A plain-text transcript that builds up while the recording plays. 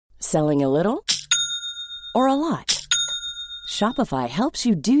Selling a little or a lot? Shopify helps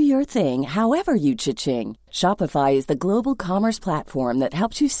you do your thing however you cha-ching. Shopify is the global commerce platform that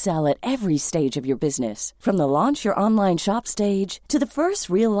helps you sell at every stage of your business. From the launch your online shop stage to the first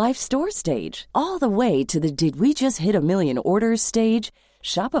real-life store stage, all the way to the did we just hit a million orders stage.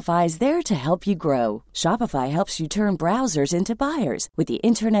 Shopify is there to help you grow. Shopify helps you turn browsers into buyers with the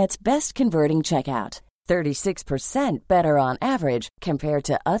internet's best converting checkout. 36% better on average compared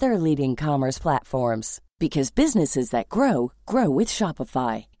to other leading commerce platforms. Because businesses that grow, grow with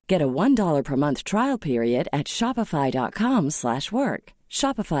Shopify. Get a $1 per month trial period at shopify.com/work.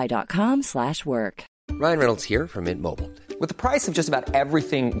 Shopify.com/work. Ryan Reynolds here from Mint Mobile. With the price of just about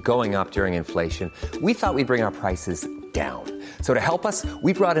everything going up during inflation, we thought we'd bring our prices down. So to help us,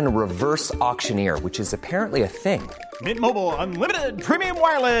 we brought in a reverse auctioneer, which is apparently a thing. Mint Mobile Unlimited Premium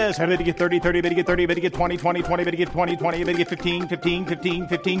Wireless. How to get 30, 30, bit to get 30, bit to get 20, 20, 20, bit to get 20, 20, bit to get 15, 15, 15,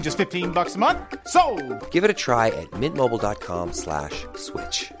 15, just $15 a month? Sold! Give it a try at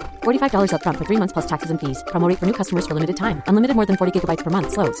mintmobile.com/switch. $45 up front for 3 months plus taxes and fees. Promo rate for new customers for limited time. Unlimited more than 40 gigabytes per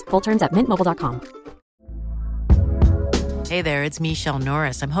month. Slows full terms at mintmobile.com. Hey there, it's Michelle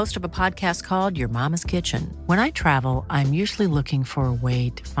Norris. I'm host of a podcast called Your Mama's Kitchen. When I travel, I'm usually looking for a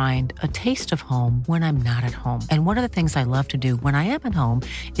way to find a taste of home when I'm not at home. And one of the things I love to do when I am at home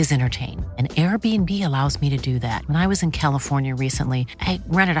is entertain. And Airbnb allows me to do that. When I was in California recently, I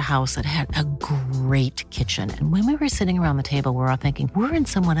rented a house that had a great kitchen. And when we were sitting around the table, we're all thinking, we're in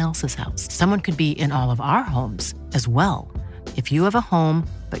someone else's house. Someone could be in all of our homes as well. If you have a home,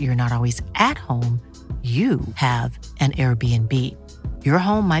 but you're not always at home, you have an Airbnb. Your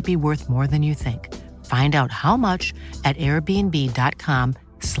home might be worth more than you think. Find out how much at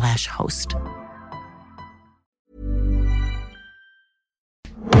airbnb.com/host.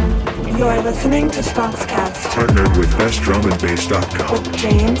 You're listening to Stonxcast, partnered with bestdrumandbass.com. with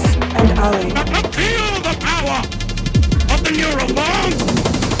James and Ollie. Feel the power of the Eurobomb!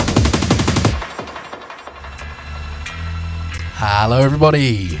 Hello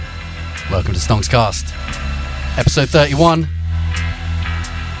everybody, welcome to Stonxcast, episode 31.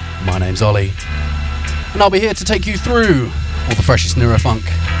 My name's Ollie, and I'll be here to take you through all the freshest neurofunk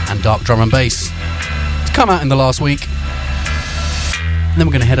and dark drum and bass to come out in the last week. And then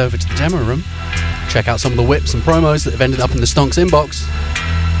we're going to head over to the demo room, check out some of the whips and promos that have ended up in the Stonx inbox,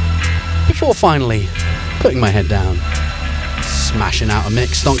 before finally putting my head down, smashing out a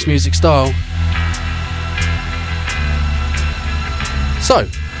mix Stonx music style. So,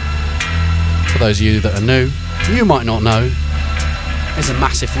 for those of you that are new, you might not know, there's a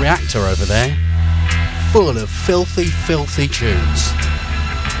massive reactor over there, full of filthy, filthy tunes.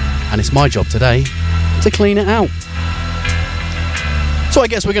 And it's my job today to clean it out. So I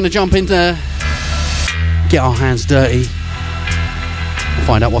guess we're going to jump in there, get our hands dirty, and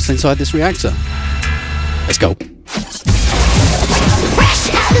find out what's inside this reactor. Let's go. Fresh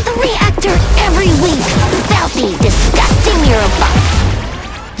out of the reactor every week. Filthy, disgusting Eurofunk.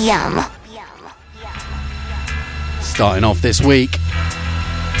 Yum. Starting off this week,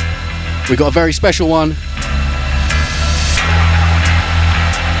 we got a very special one.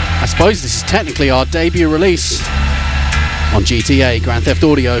 I suppose this is technically our debut release on GTA, Grand Theft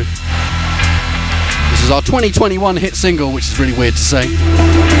Audio. This is our 2021 hit single, which is really weird to say.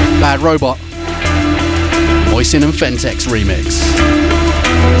 Bad Robot, Moisin and Fentex remix.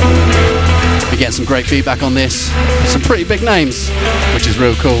 We get some great feedback on this, some pretty big names, which is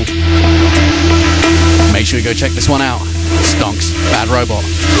real cool. Make sure you go check this one out. Stonx, Bad Robot,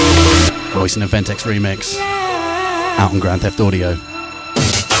 Moisin and Fentex remix, out on Grand Theft Audio.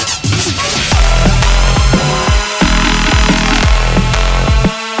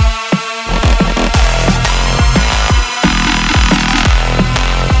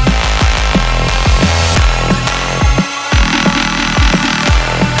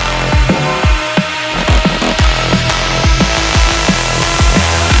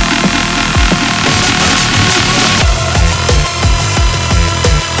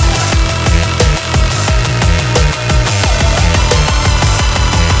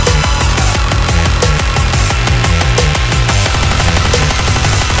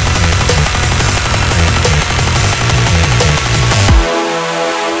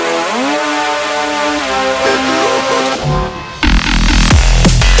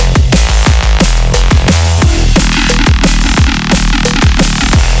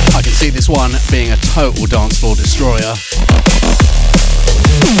 One being a total dance floor destroyer.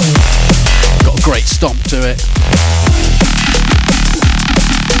 Got a great stomp to it.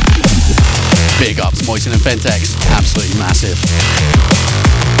 Big ups Moisin and Fentex, absolutely massive.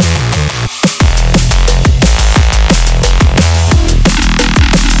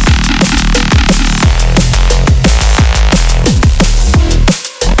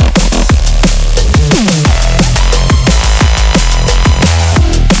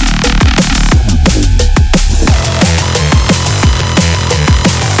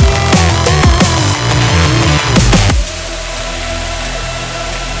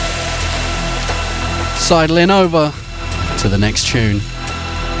 sidling over to the next tune.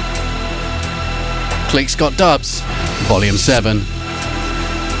 Click's Got Dubs, Volume 7.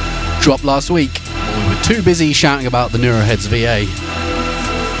 Dropped last week, but we were too busy shouting about the Neuroheads VA.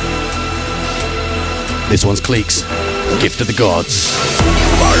 This one's Click's Gift of the Gods.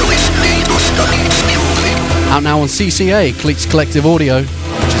 Out now on CCA, Click's Collective Audio,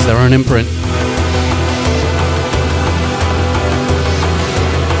 which is their own imprint.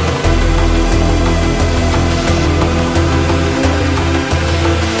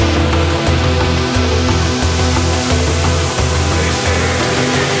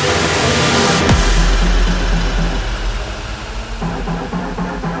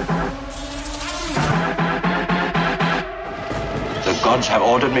 Gods have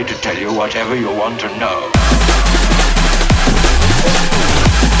ordered me to tell you whatever you want to know.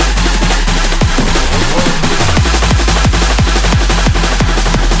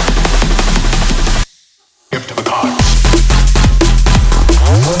 Gift of the gods.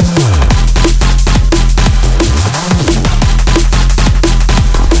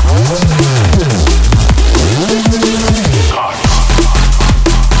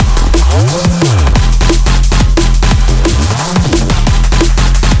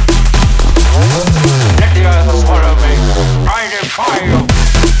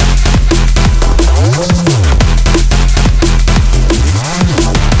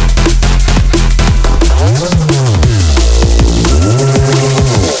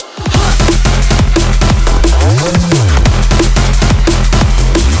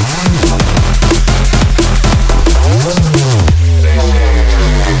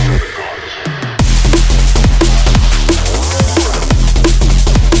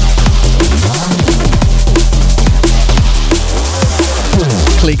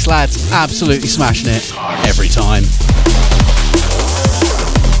 Lads, absolutely smashing it every time.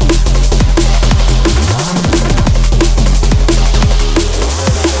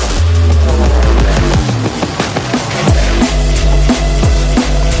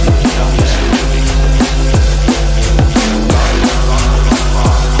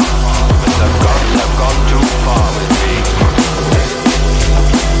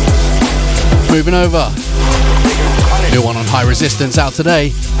 Moving over. New one on High Resistance out today.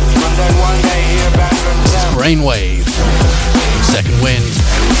 This is Brainwave. Second Wind.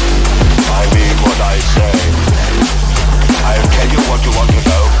 I mean what I say. I'll tell you what you want to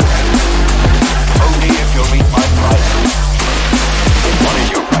know. Only if you meet my price. What is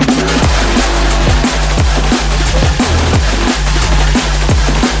your price?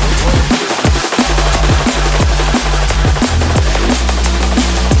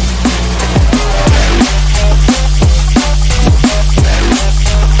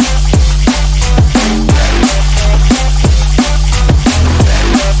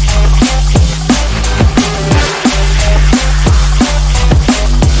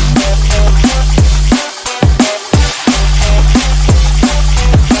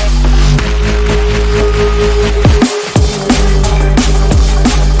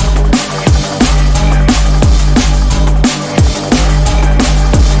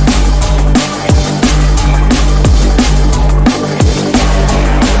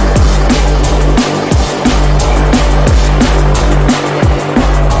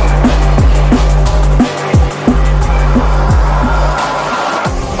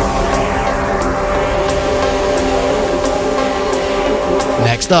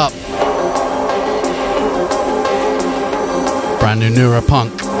 Up. Brand new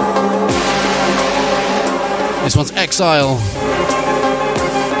Neuropunk. This one's Exile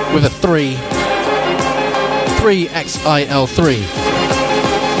with a 3 XIL3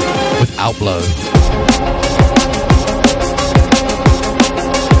 with Outblow.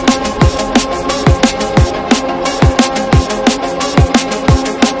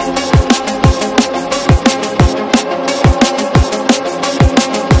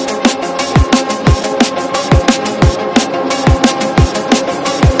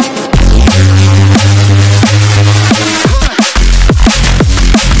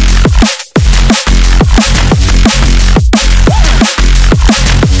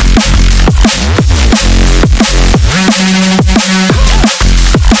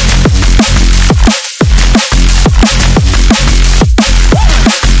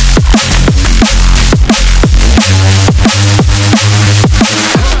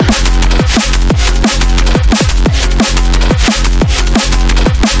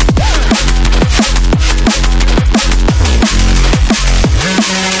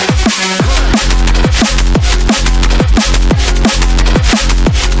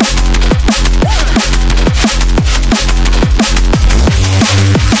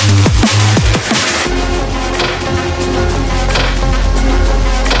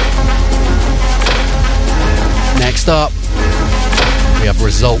 have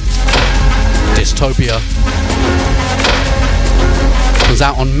Result, Dystopia. It was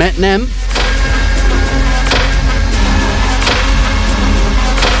out on Metnem.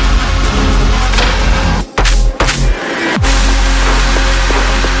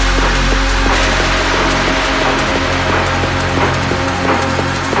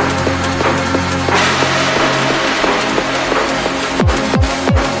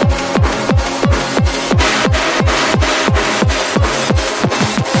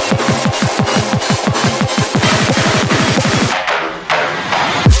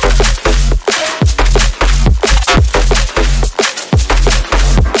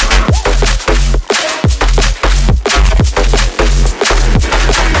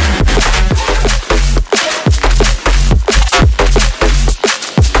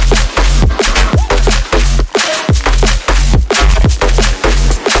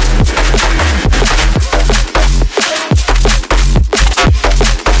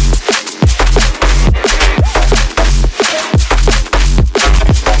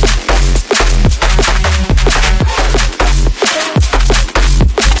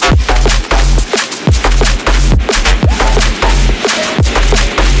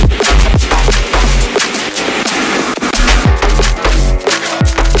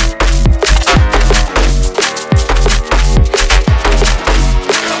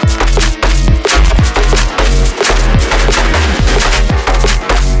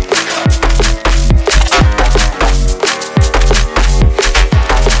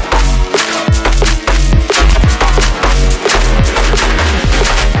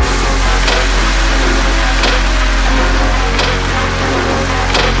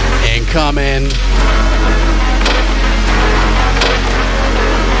 Coming.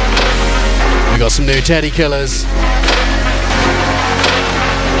 We got some new Teddy Killers.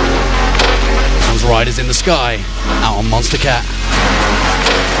 This one's Riders in the Sky, out on Monster Cat.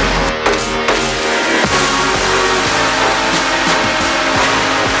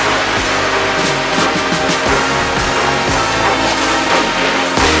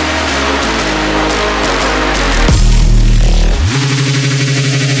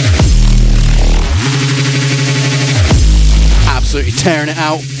 Absolutely tearing it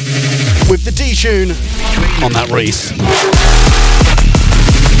out with the D-tune on that Reese.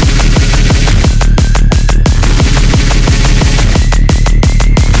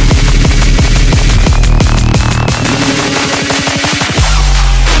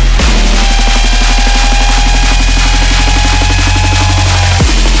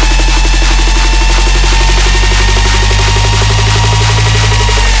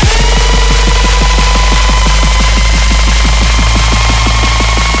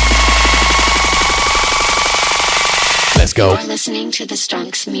 Let's go. You're listening to the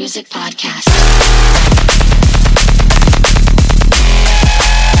Stonx Music Podcast.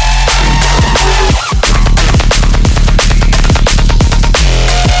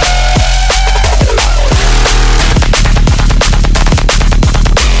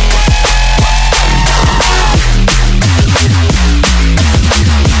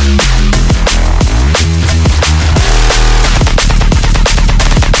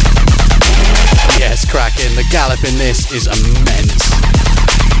 Cracking. The gallop in this is immense.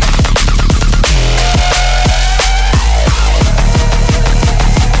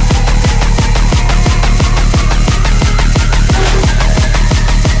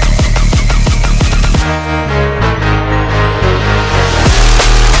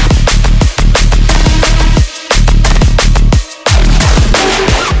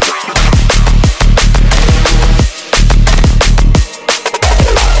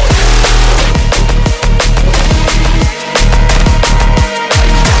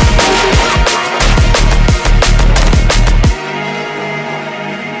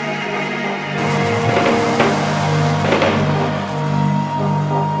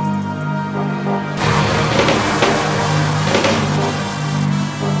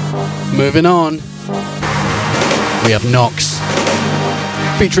 Moving on, we have Nox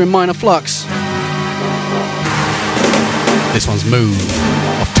featuring Minor Flux. This one's Move,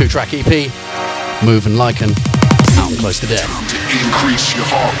 off 2-track EP, Move and Lycan, out and Close to Death. Time to increase your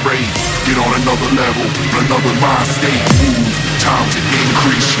heart rate, get on another level, another mind state. Move. Time to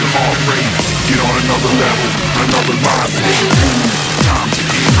increase your heart rate, get on another level, another mind state. Move. Time to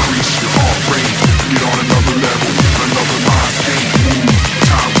increase your heart rate, get on another level, another mind state. Move.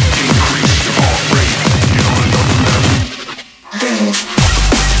 Time to increase your heart rate, get on another level.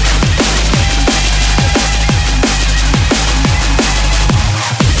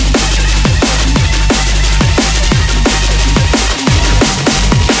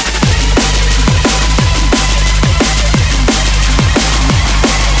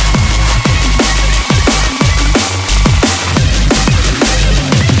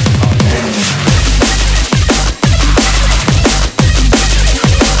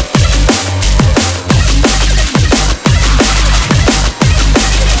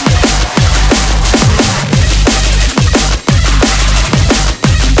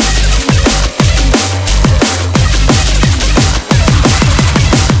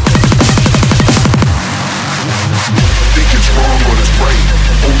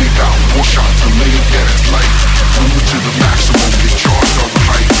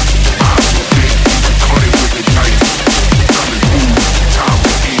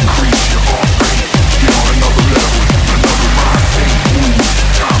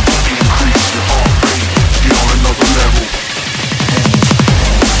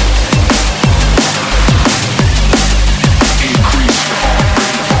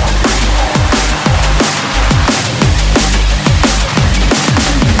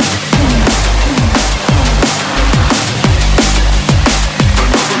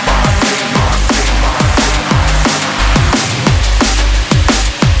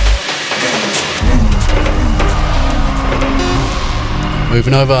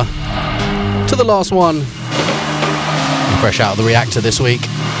 moving over to the last one. Fresh out of the reactor this week.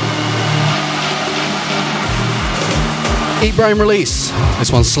 Eat Brain Release.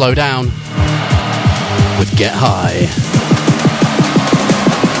 This one's Slow Down with Get High.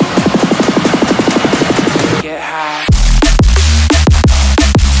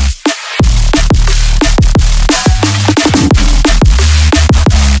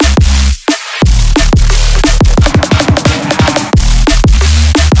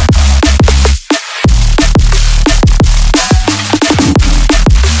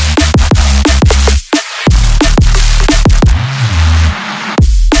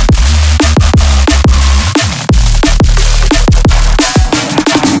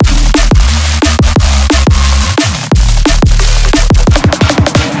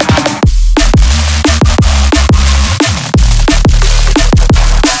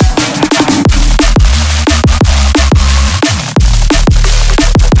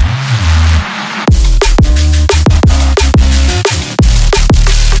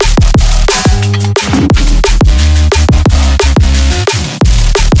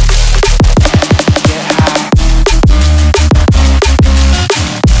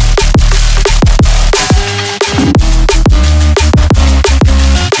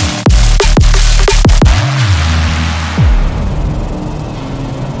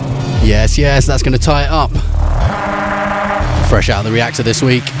 Yes, that's going to tie it up. Fresh out of the reactor this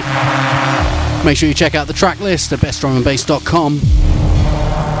week. Make sure you check out the track list at bestdrumandbass.com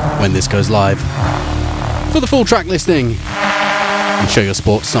when this goes live for the full track listing and show your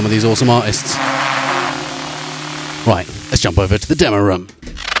support to some of these awesome artists. Right, let's jump over to the demo room.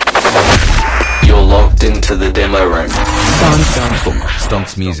 You're logged into the demo room.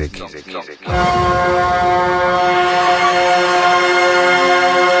 Stonx Music.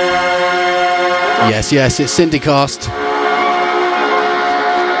 Yes, it's Syndicast.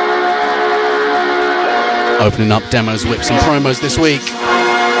 Opening up demos, whips and promos this week.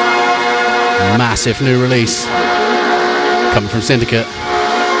 Massive new release coming from Syndicate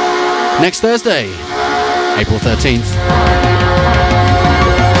next Thursday, April 13th.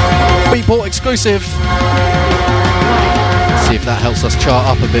 Beatport exclusive. See if that helps us chart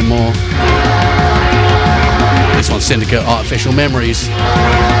up a bit more. This one's Syndicate, Artificial Memories.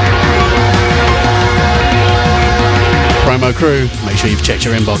 Promo crew, make sure you've checked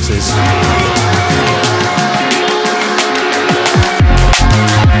your inboxes.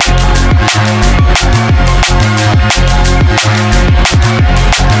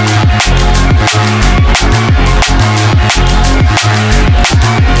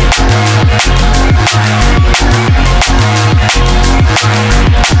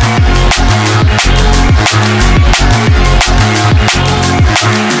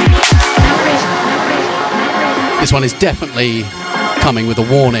 This one is definitely coming with a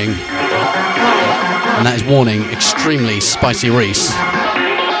warning, and that is warning extremely spicy Reese.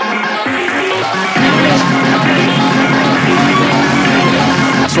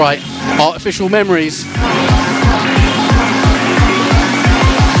 That's right, Artificial Memories.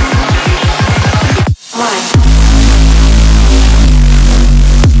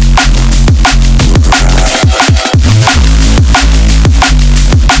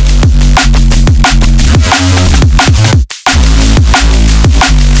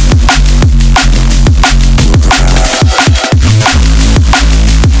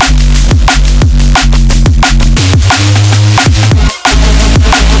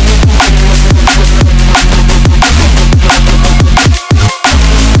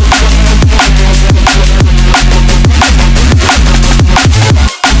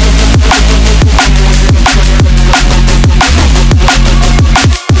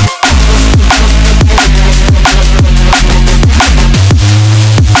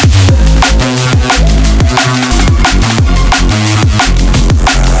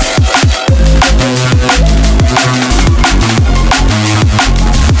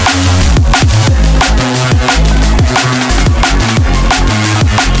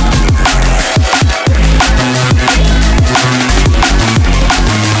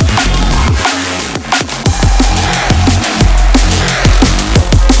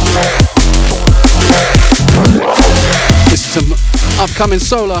 Upcoming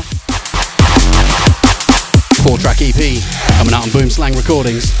Solar 4-track EP coming out on Boom Slang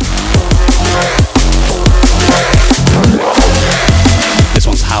Recordings. This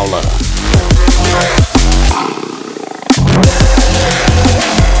one's Howler.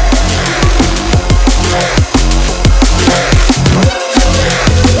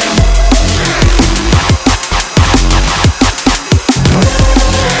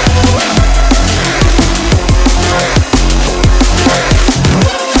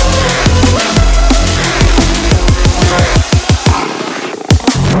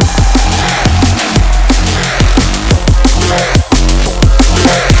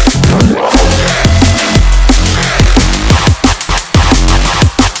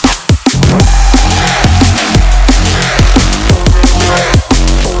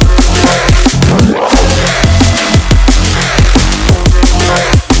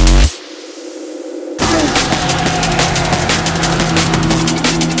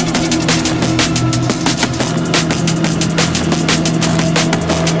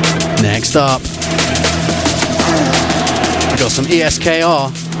 Next up, we got some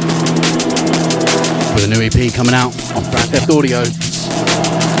ESKR with a new EP coming out on Grand Theft Audio.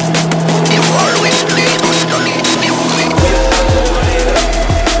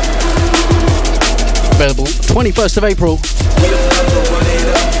 Available 21st of April.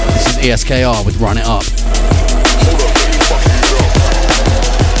 This is ESKR with Run It Up.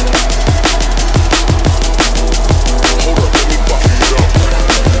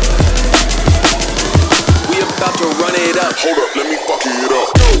 About to run it up. Hold up, let me fuck it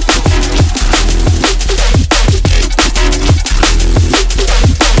up.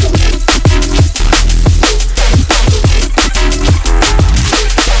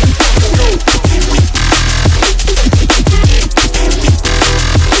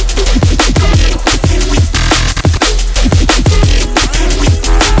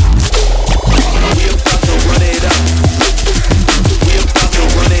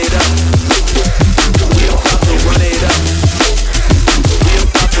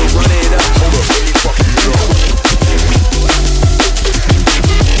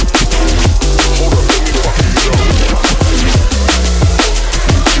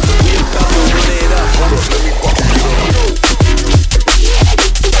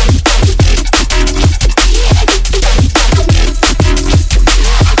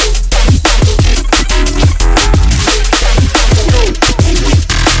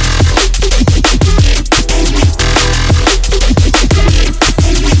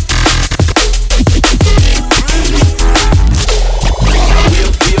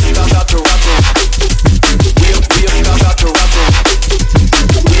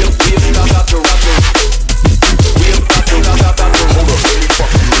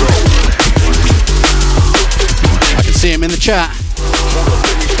 Chat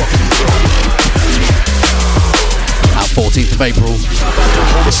out 14th of April.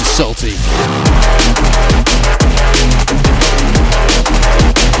 This is Salty.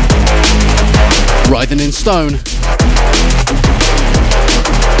 Writhing in Stone.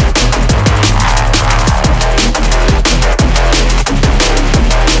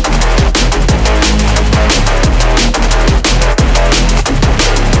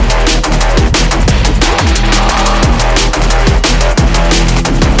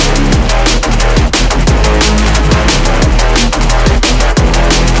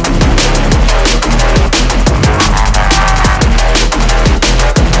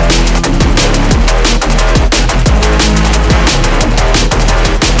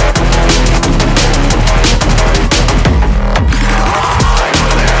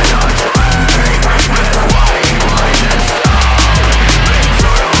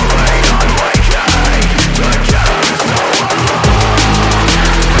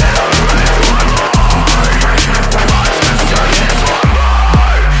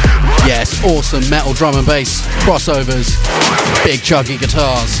 Awesome metal drum and bass crossovers, big chuggy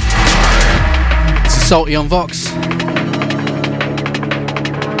guitars. This is Salty on Vox.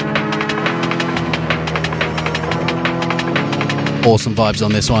 Awesome vibes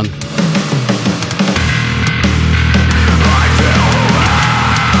on this one.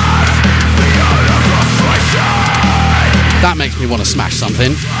 That makes me want to smash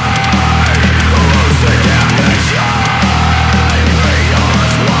something.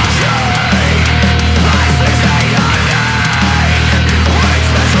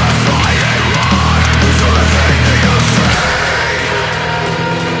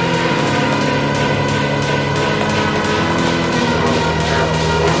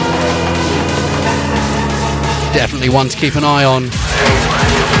 Definitely one to keep an eye on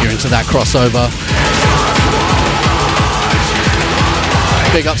if you're into that crossover.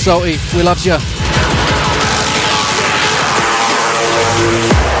 Big up Salty, we loves you.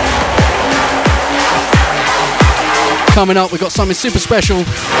 Coming up, we've got something super special.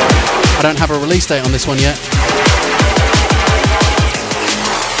 I don't have a release date on this one yet.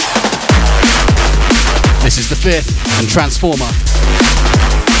 This is The Fifth and Transformer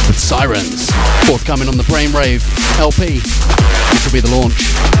with Sirens, forthcoming on the Brainwave LP, which will be the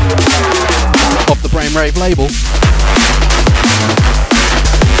launch of the Brainwave label.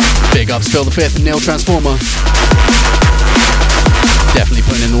 Big ups Phil the Fifth and Neil Transformer. Definitely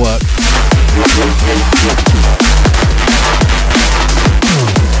putting in the work.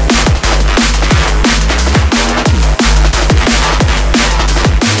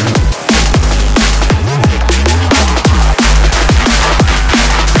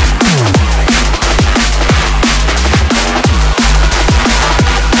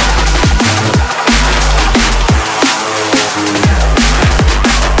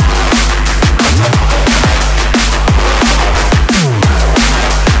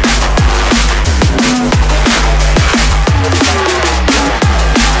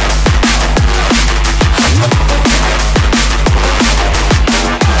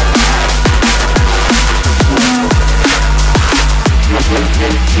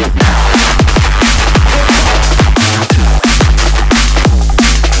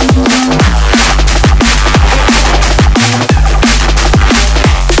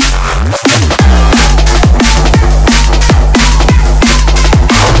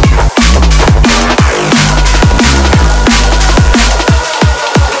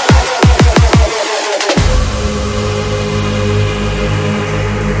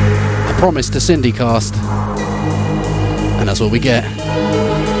 promised a Cindycast, and that's what we get.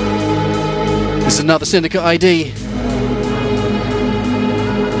 This is another Syndicate ID.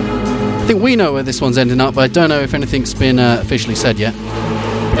 I think we know where this one's ending up, but I don't know if anything's been officially said yet.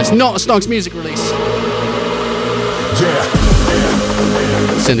 But it's not a Stonx music release. Yeah.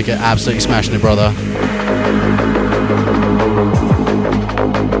 Syndicate absolutely smashing it, brother.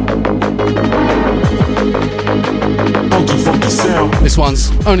 Funky sound. This one's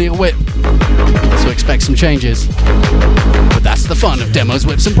only a whip, so expect some changes. But that's the fun of demos,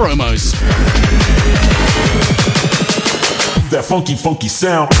 whips, and promos. That funky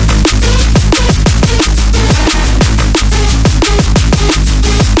sound.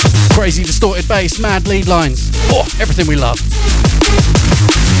 Crazy distorted bass, mad lead lines. Oh, everything we love.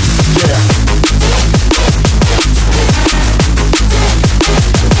 Yeah.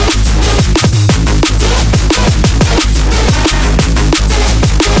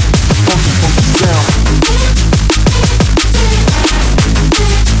 Funky sound.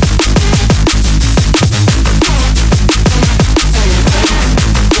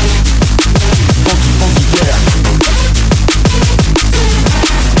 Funky, yeah.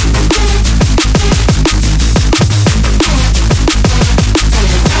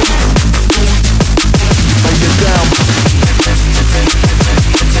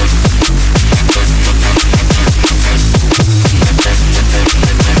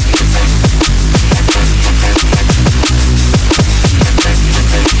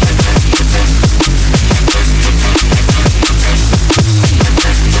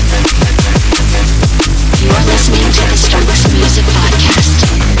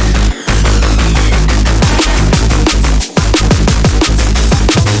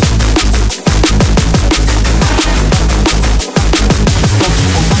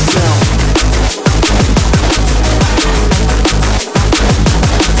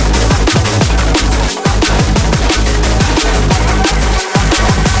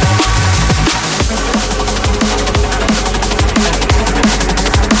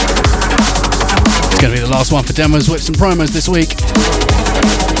 Last one for demos, whips, and promos this week.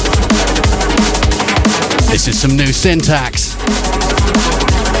 This is some new syntax.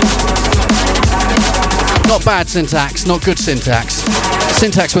 Not bad syntax, not good syntax.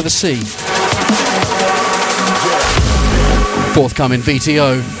 Syntax with a C. Forthcoming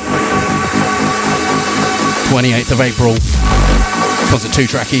VTO. 28th of April. This was a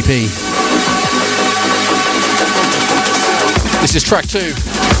 2-track EP. This is track 2.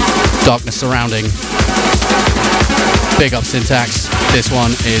 Darkness Surrounding. Big up syntax. This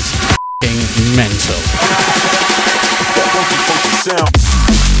one is f***ing mental. Funky sound.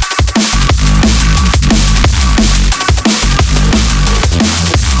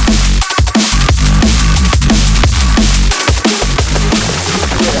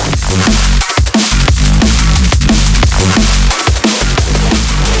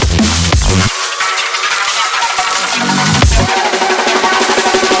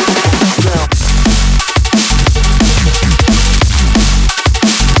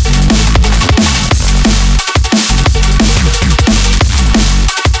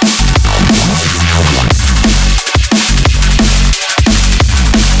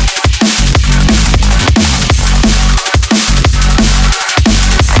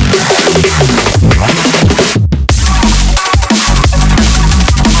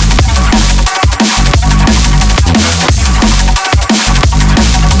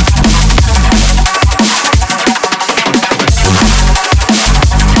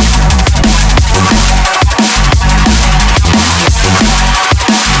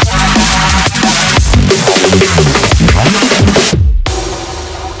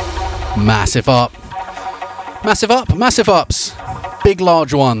 Massive ups, big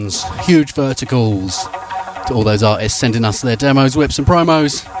large ones, huge verticals to all those artists sending us their demos, whips and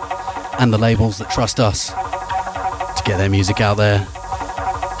promos, and the labels that trust us to get their music out there.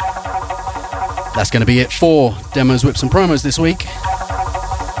 That's going to be it for demos, whips and promos this week.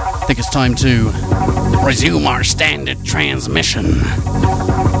 I think it's time to resume our standard transmission.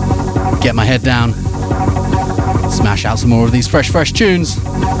 Get my head down, smash out some more of these fresh tunes.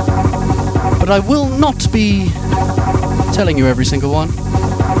 But I will not be telling you every single one.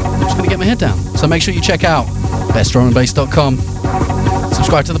 I'm just going to get my head down. So make sure you check out bestdrumandbass.com.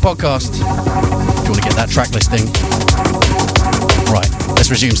 Subscribe to the podcast if you want to get that track listing. Right, let's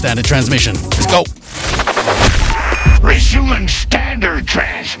resume standard transmission. Let's go. Resuming standard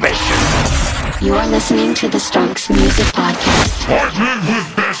transmission. You are listening to the Stonx Music Podcast. Partnered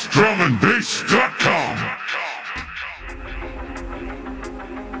with bestdrumandbass.com.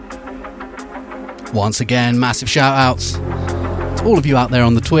 Once again, massive shout outs to all of you out there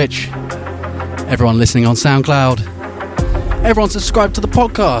on the Twitch everyone listening on SoundCloud, everyone subscribed to the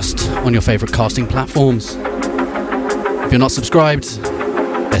podcast on your favourite casting platforms. If you're not subscribed,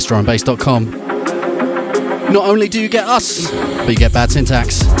 bestdrumandbass.com. Not only do you get us, but you get Bad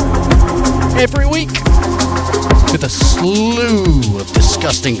Syntax every week with a slew of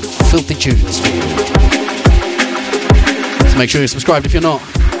disgusting, filthy tunes for you. So make sure you're subscribed if you're not.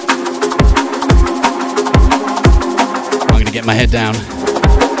 I'm going to get my head down and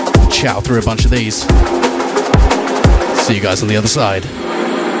chow through a bunch of these. See you guys on the other side.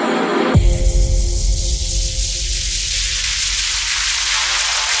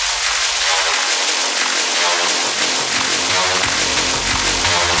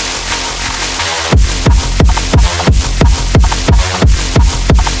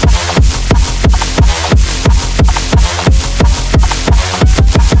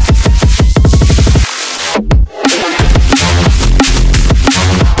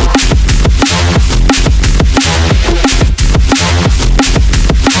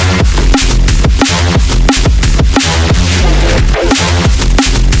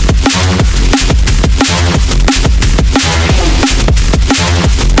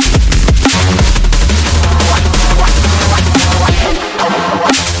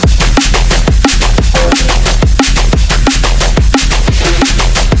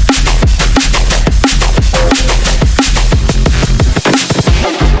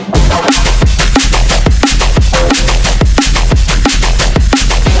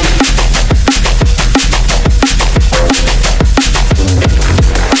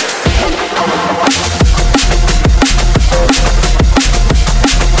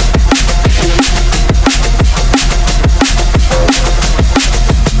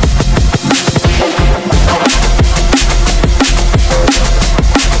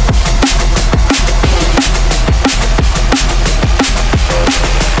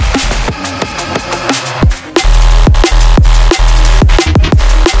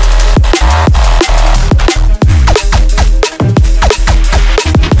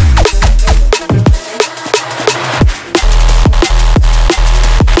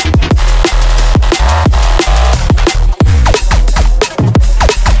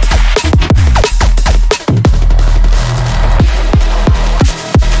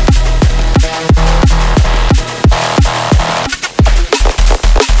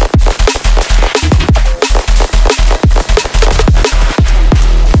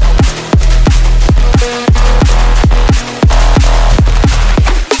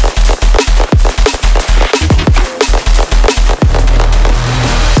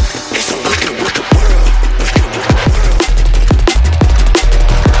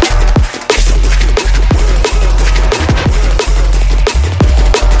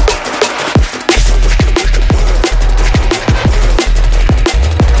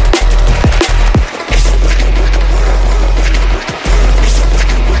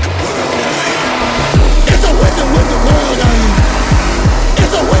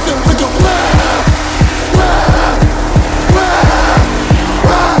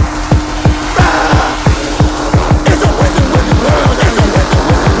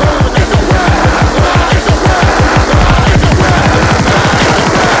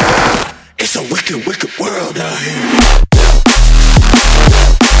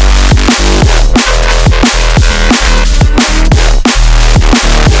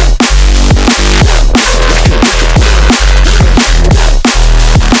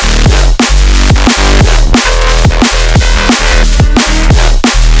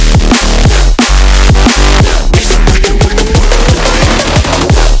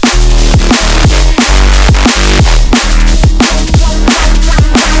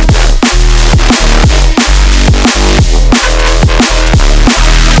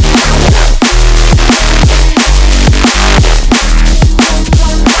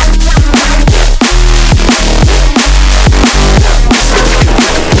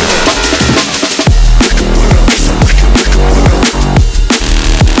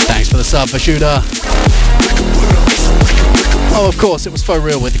 For shooter. Oh, of course, it was For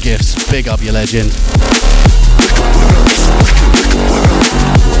Real with the gifts. Big up, you legend.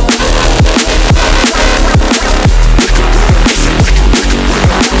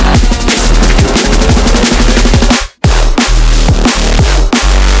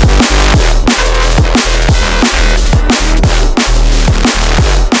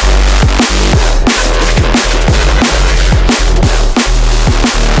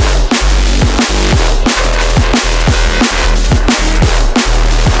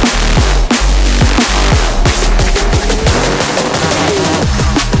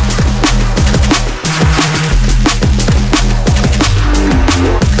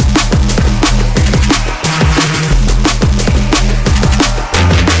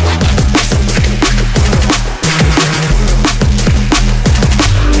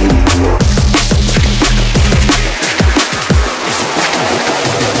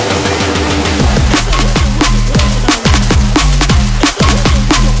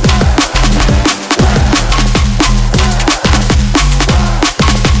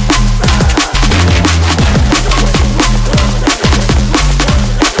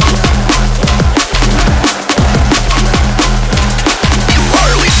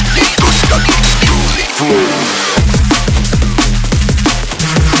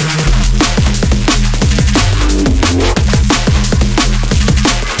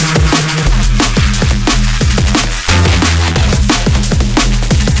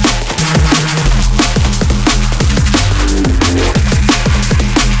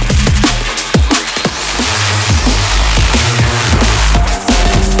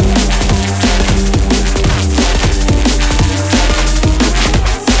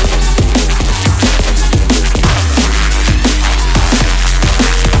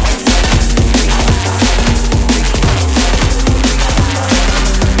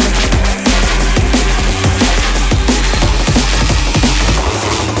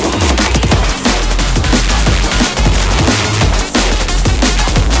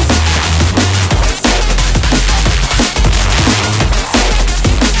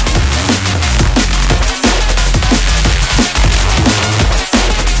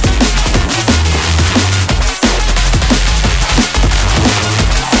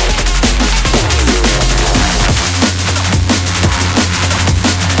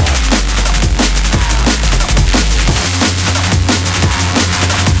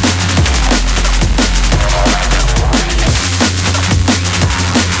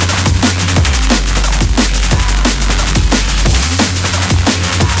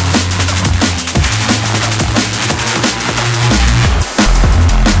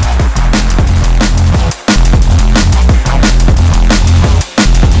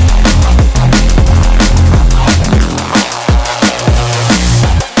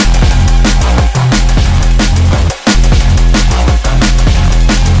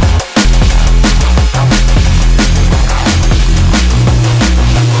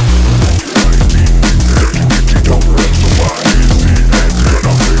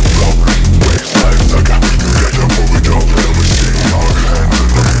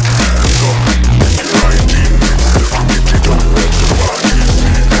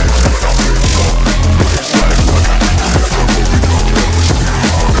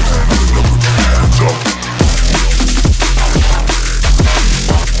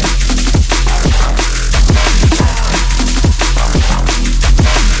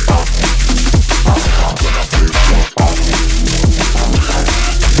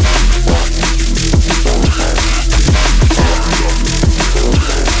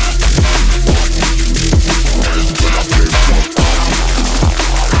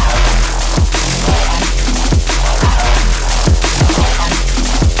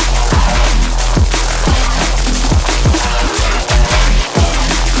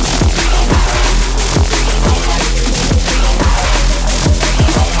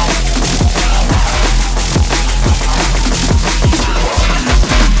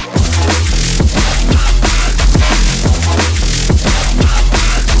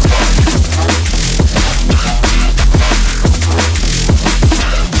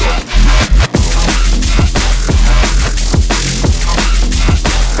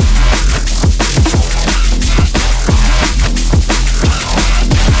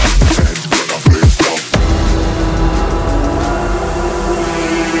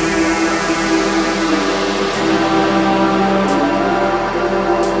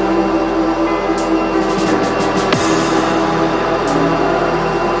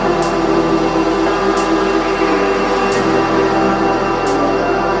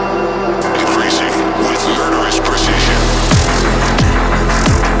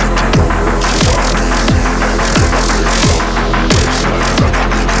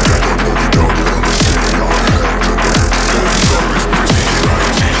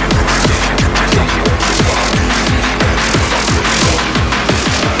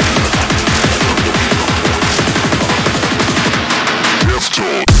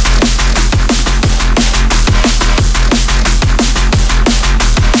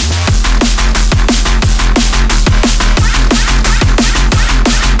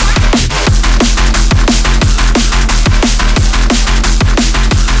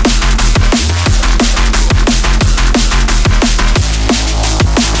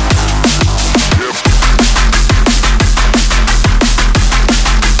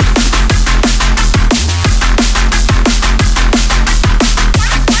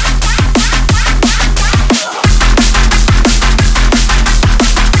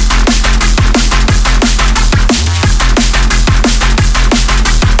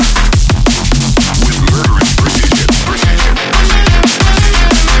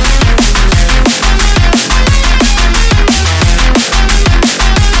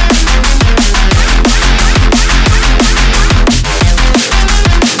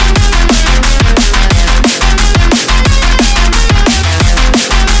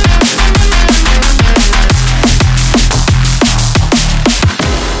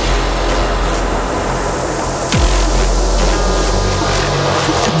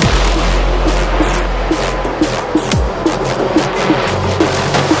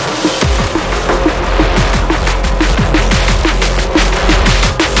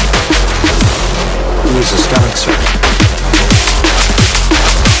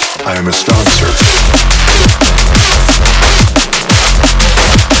 I am a Stonxer.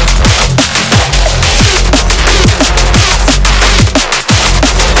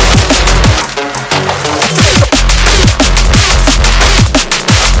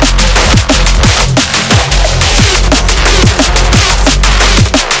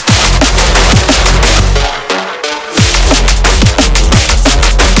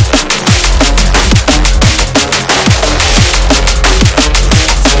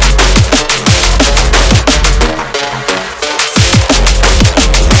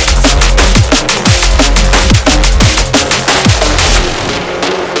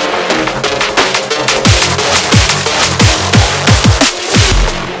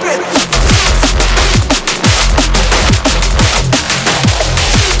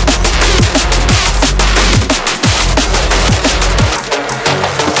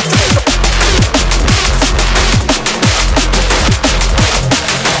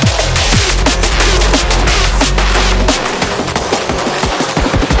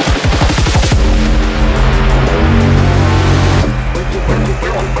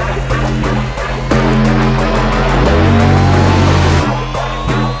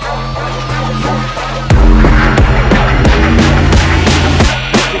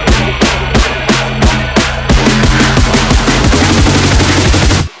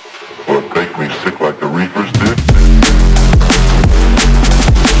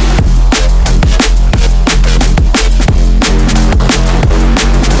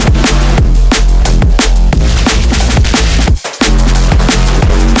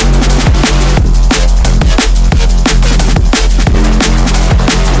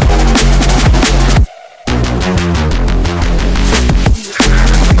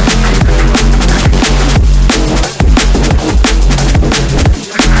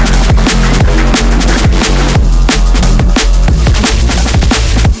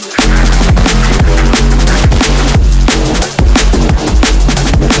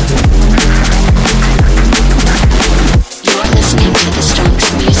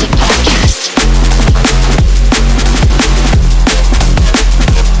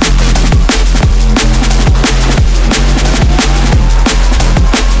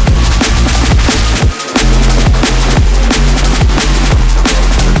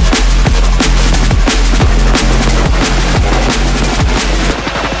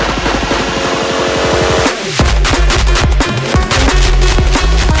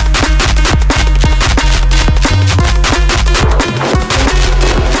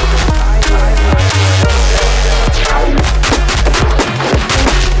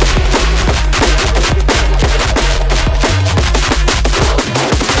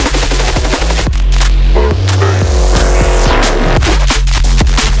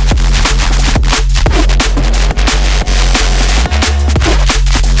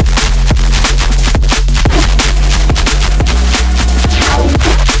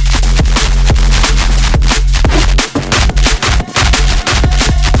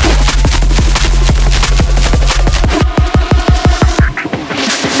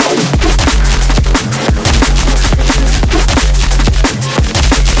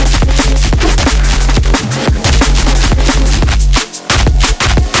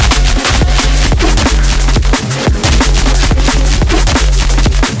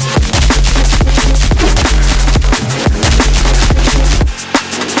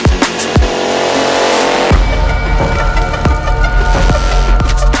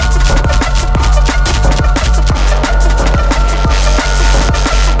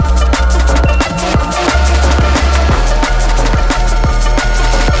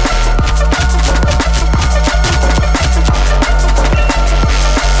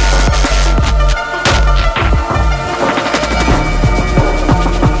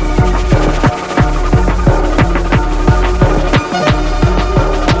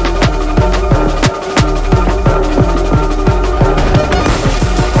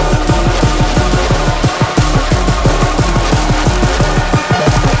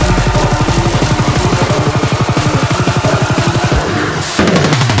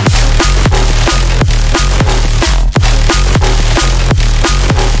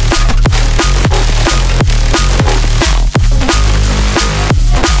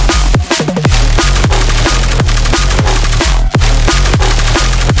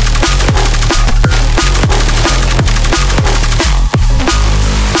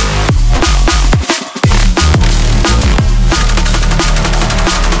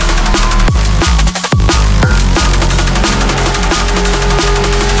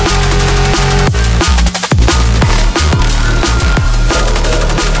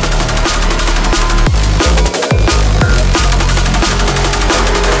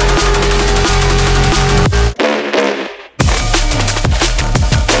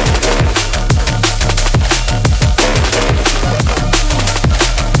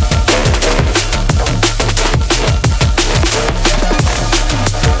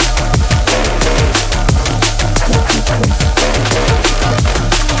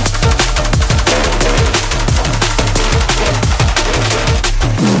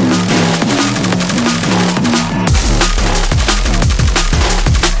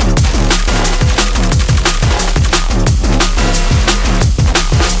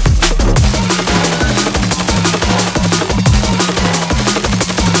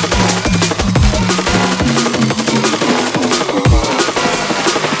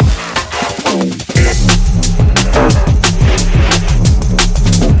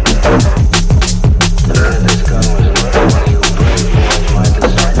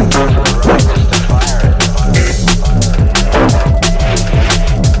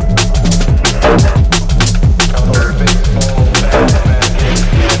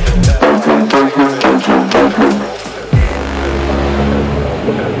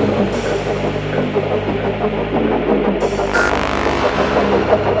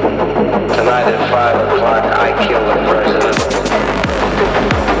 Tonight at 5 o'clock, I kill the president.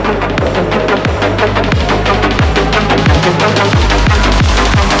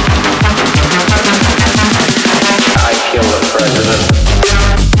 I kill the president.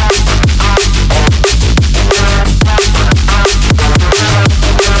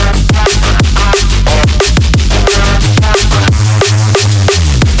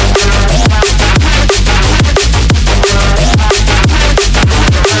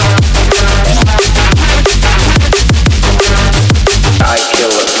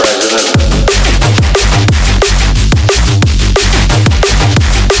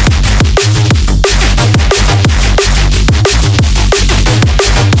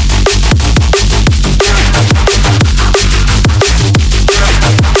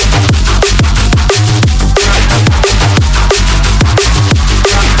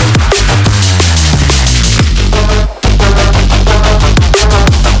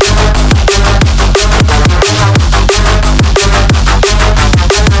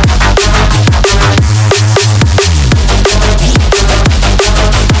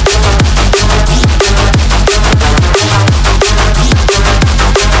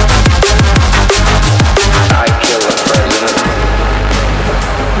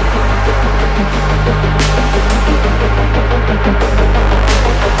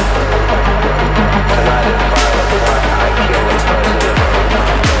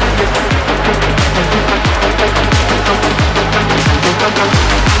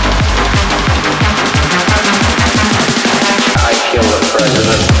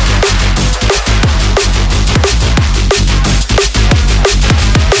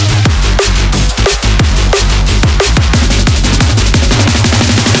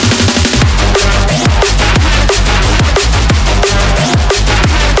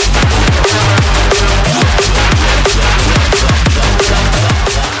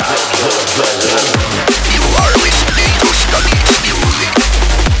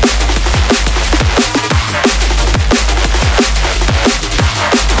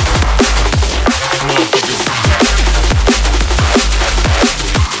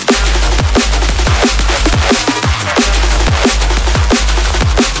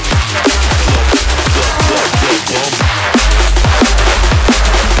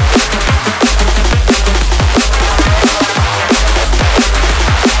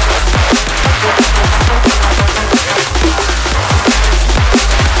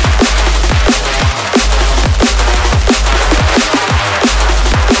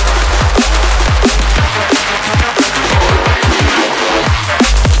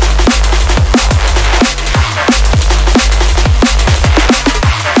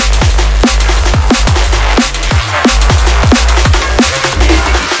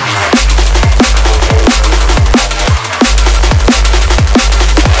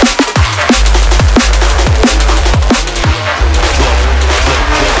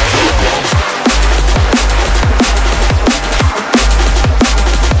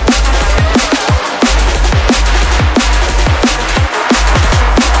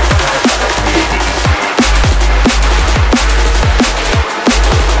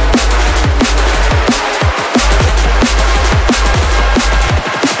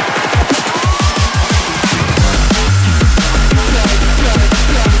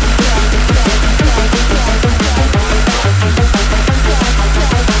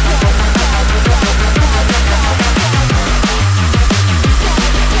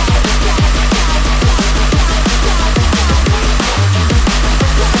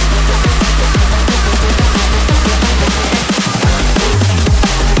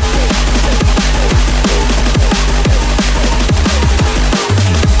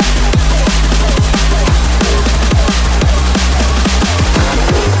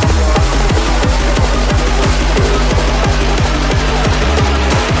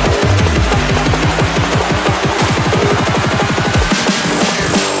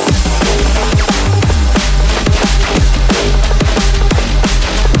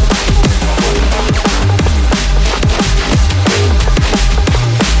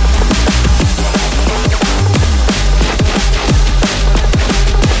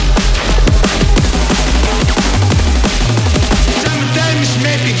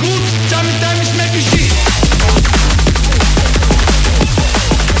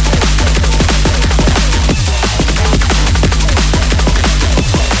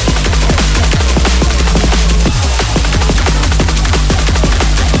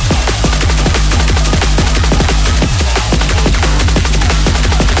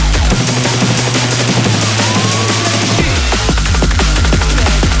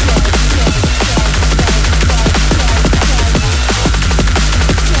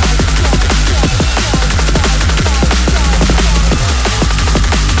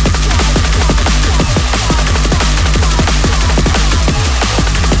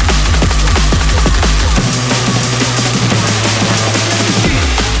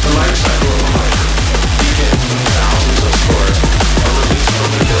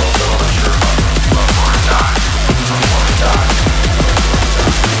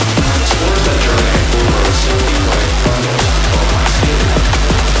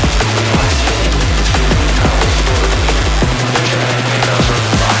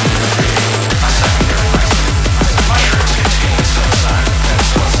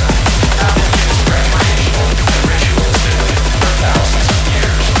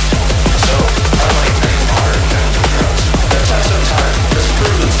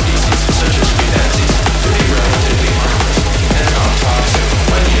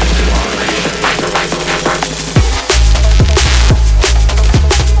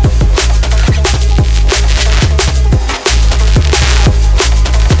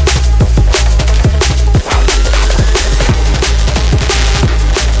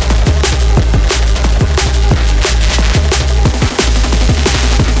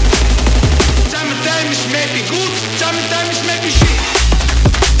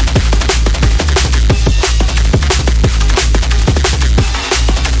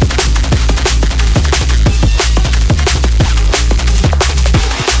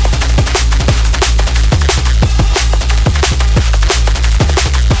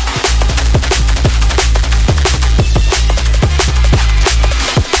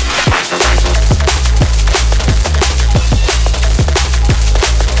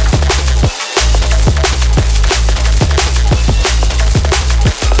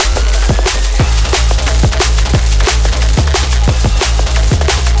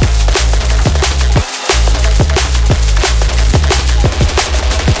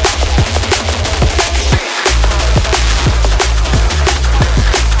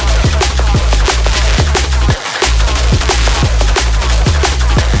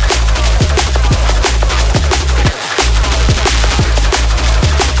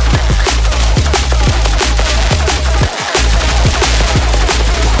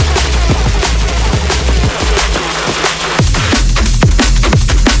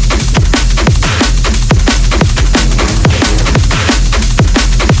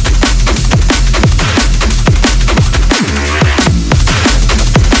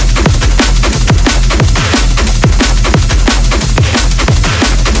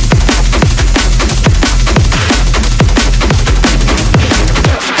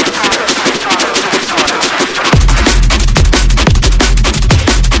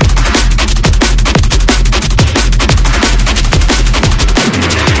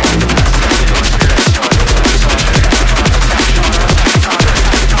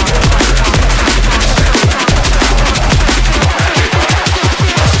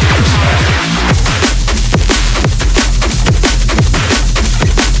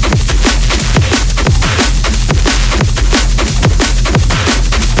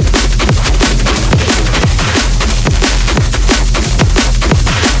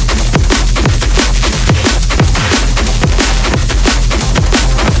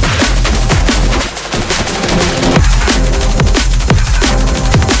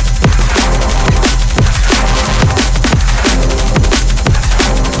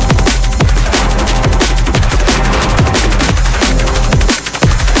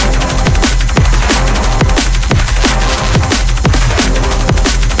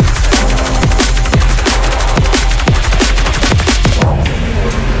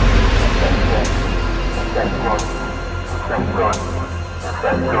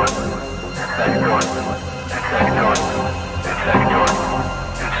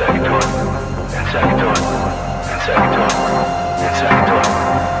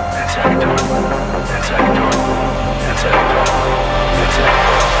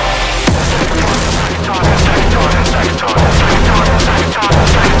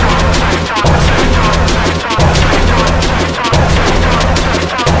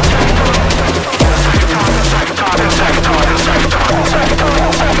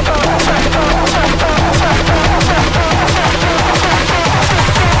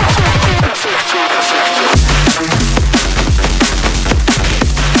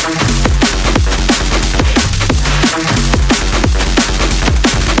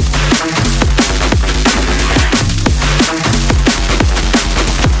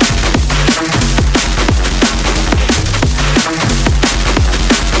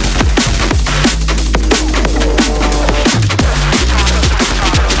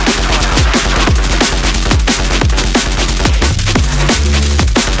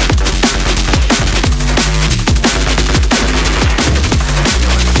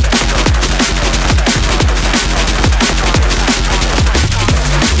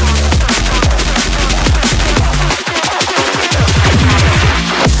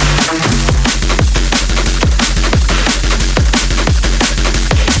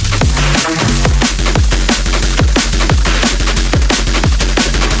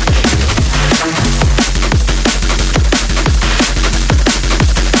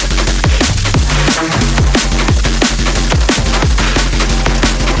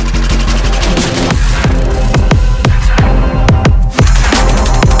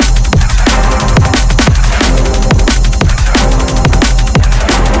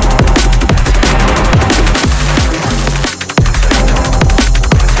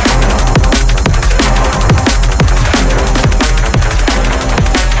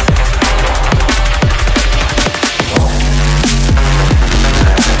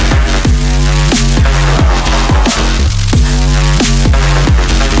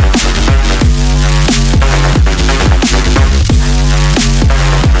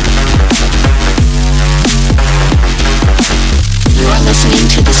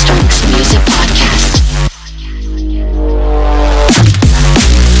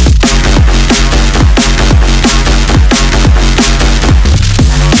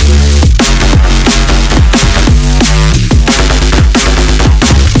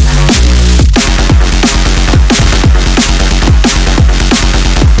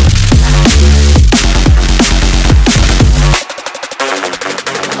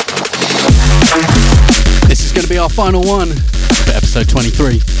 Our final one for episode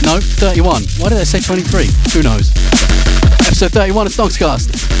 23. No, 31. Why did I say 23? Who knows? Episode 31 of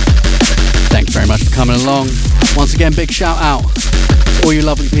Stonxcast. Thank you very much for coming along. Once again, big shout out to all you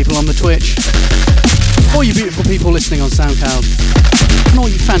lovely people on the Twitch, all you beautiful people listening on SoundCloud, and all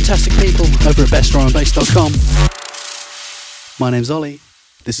you fantastic people over at bestdrumandbass.com. My name's Ollie.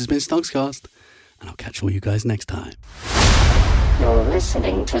 This has been Stonxcast, and I'll catch all you guys next time. You're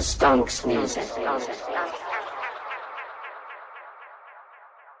listening to Stonx Music.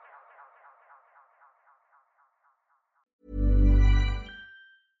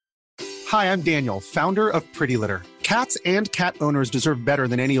 Hi, I'm Daniel, founder of Pretty Litter. Cats and cat owners deserve better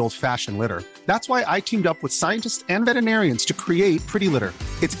than any old-fashioned litter. That's why I teamed up with scientists and veterinarians to create Pretty Litter.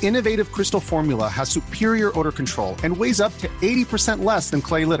 Its innovative crystal formula has superior odor control and weighs up to 80% less than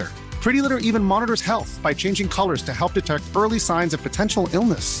clay litter. Pretty Litter even monitors health by changing colors to help detect early signs of potential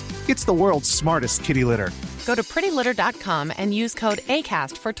illness. It's the world's smartest kitty litter. Go to prettylitter.com and use code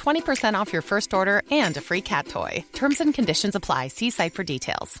ACAST for 20% off your first order and a free cat toy. Terms and conditions apply. See site for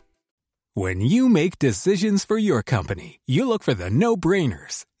details. When you make decisions for your company, you look for the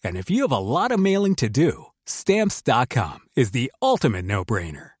no-brainers. And if you have a lot of mailing to do, Stamps.com is the ultimate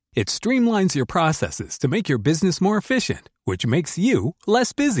no-brainer. It streamlines your processes to make your business more efficient, which makes you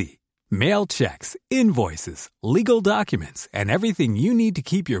less busy. Mail checks, invoices, legal documents, and everything you need to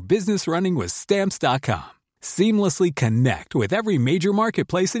keep your business running with Stamps.com. Seamlessly connect with every major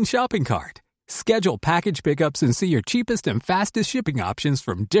marketplace and shopping cart. Schedule package pickups and see your cheapest and fastest shipping options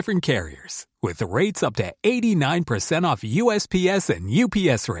from different carriers. With rates up to 89% off USPS and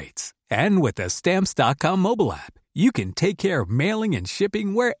UPS rates. And with the Stamps.com mobile app, you can take care of mailing and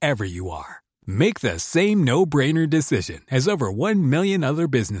shipping wherever you are. Make the same no-brainer decision as over 1 million other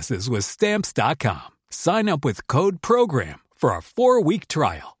businesses with Stamps.com. Sign up with code PROGRAM for a 4-week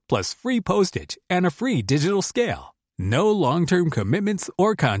trial, plus free postage and a free digital scale. No long-term commitments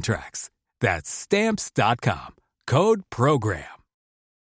or contracts. That's Stamps.com. Code PROGRAM.